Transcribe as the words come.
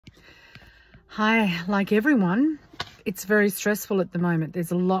Hi, like everyone, it's very stressful at the moment.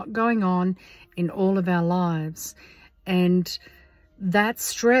 There's a lot going on in all of our lives. And that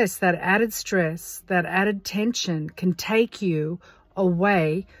stress, that added tension can take you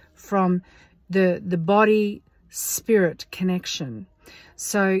away from the body-spirit connection.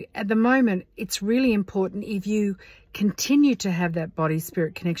 So at the moment, it's really important if you continue to have that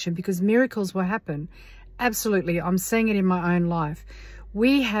body-spirit connection, because miracles will happen. Absolutely. I'm seeing it in my own life.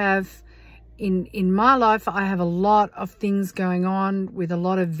 We have... In my life, I have a lot of things going on with a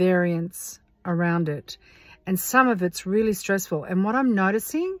lot of variance around it. And some of it's really stressful. And what I'm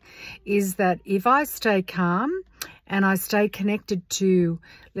noticing is that if I stay calm and I stay connected to,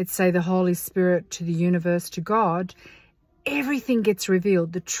 let's say, the Holy Spirit, to the universe, to God, everything gets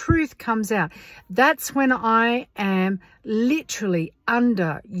revealed. The truth comes out. That's when I am literally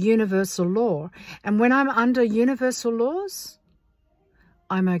under universal law. And when I'm under universal laws,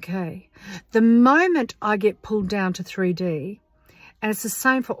 I'm okay. The moment I get pulled down to 3D, and it's the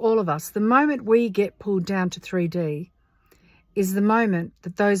same for all of us, the moment we get pulled down to 3D is the moment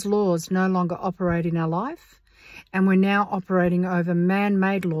that those laws no longer operate in our life, and we're now operating over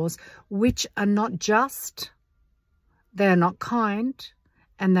man-made laws, which are not just, they are not kind,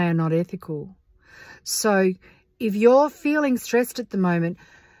 and they are not ethical. So if you're feeling stressed at the moment,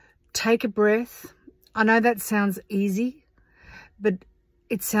 take a breath. I know that sounds easy, but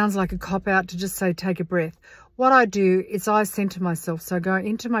it sounds like a cop-out to just say, take a breath. What I do is I center myself. So I go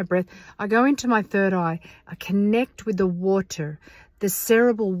into my breath. I go into my third eye. I connect with the water, the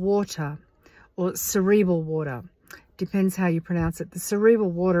cerebral water or cerebral water. Depends how you pronounce it. The cerebral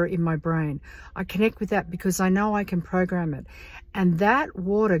water in my brain. I connect with that because I know I can program it. And that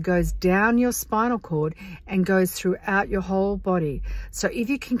water goes down your spinal cord and goes throughout your whole body. So if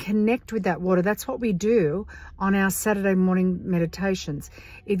you can connect with that water, that's what we do on our Saturday morning meditations.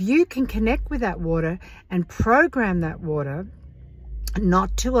 If you can connect with that water and program that water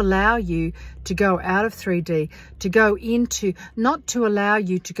not to allow you to go out of 3D, to go into, not to allow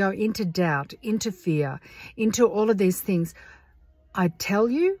you to go into doubt, into fear, into all of these things, I tell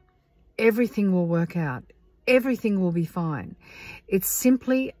you, everything will work out. Everything will be fine. It's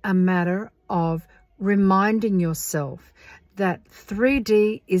simply a matter of reminding yourself that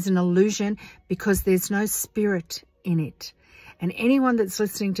 3D is an illusion because there's no spirit in it. And anyone that's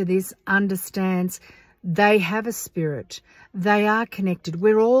listening to this understands they have a spirit. They are connected.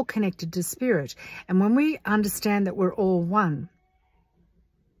 We're all connected to spirit. And when we understand that we're all one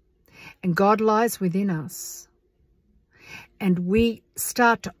and God lies within us and we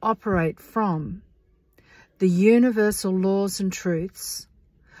start to operate from the universal laws and truths,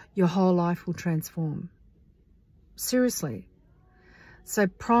 your whole life will transform. Seriously. So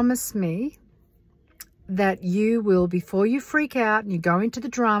promise me that you will, before you freak out and you go into the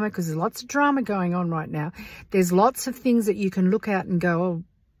drama, because there's lots of drama going on right now, there's lots of things that you can look at and go, oh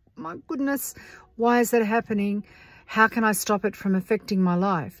my goodness, why is that happening? How can I stop it from affecting my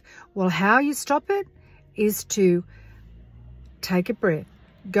life? Well, how you stop it is to take a breath,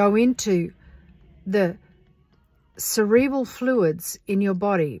 go into the cerebral fluids in your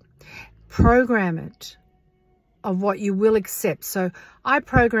body, program it of what you will accept. So I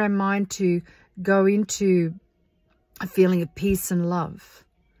program mine to go into a feeling of peace and love,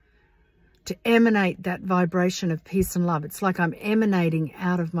 to emanate that vibration of peace and love. It's like I'm emanating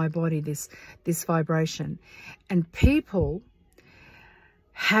out of my body this vibration. And people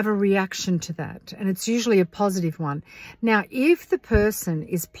have a reaction to that, and it's usually a positive one. Now, if the person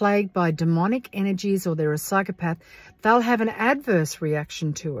is plagued by demonic energies or they're a psychopath, they'll have an adverse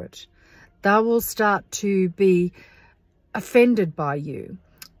reaction to it. They will start to be offended by you.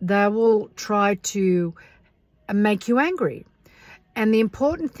 They will try to make you angry. And the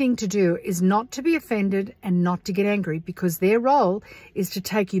important thing to do is not to be offended and not to get angry, because their role is to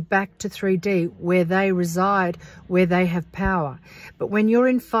take you back to 3D where they reside, where they have power. But when you're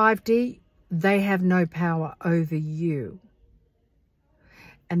in 5D, they have no power over you.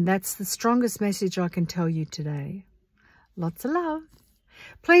 And that's the strongest message I can tell you today. Lots of love.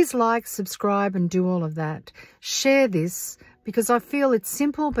 Please like, subscribe, and do all of that. Share this, because I feel it's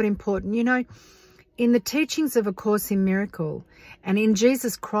simple but important. You know, in the teachings of A Course in Miracle and in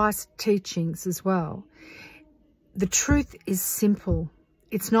Jesus Christ's teachings as well, the truth is simple.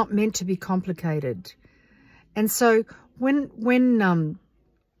 It's not meant to be complicated. And so when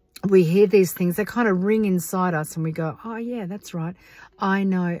we hear these things, they kind of ring inside us and we go, oh yeah, that's right. I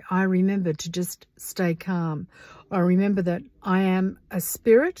know. I remember to just stay calm. I remember that I am a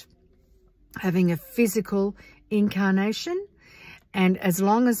spirit having a physical incarnation. And as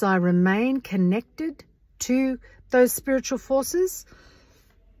long as I remain connected to those spiritual forces,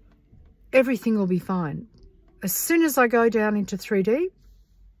 everything will be fine. As soon as I go down into 3D,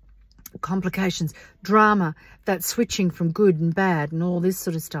 complications, drama, that switching from good and bad and all this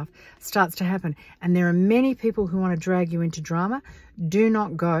sort of stuff starts to happen. And there are many people who want to drag you into drama. Do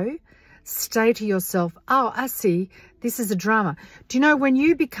not go. Stay to yourself, oh, I see, this is a drama. Do you know, when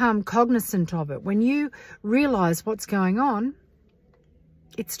you become cognizant of it, when you realize what's going on,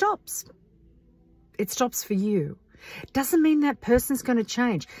 it stops. It stops for you. Doesn't mean that person's going to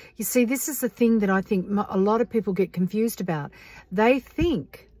change. You see, this is the thing that I think a lot of people get confused about. They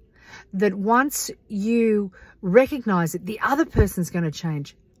think that once you recognize it, the other person's going to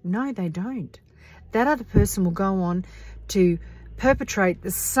change. No, they don't. That other person will go on to perpetrate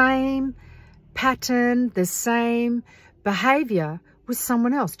the same pattern, the same behavior with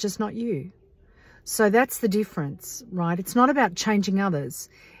someone else, just not you. So that's the difference, right? It's not about changing others.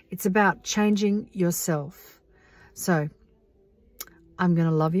 It's about changing yourself. So I'm going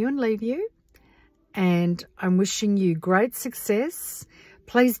to love you and leave you. And I'm wishing you great success.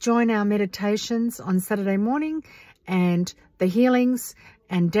 Please join our meditations on Saturday morning and the healings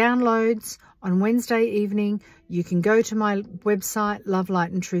and downloads on Wednesday evening. You can go to my website,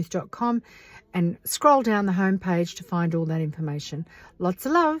 lovelightandtruth.com, and scroll down the homepage to find all that information. Lots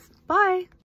of love. Bye.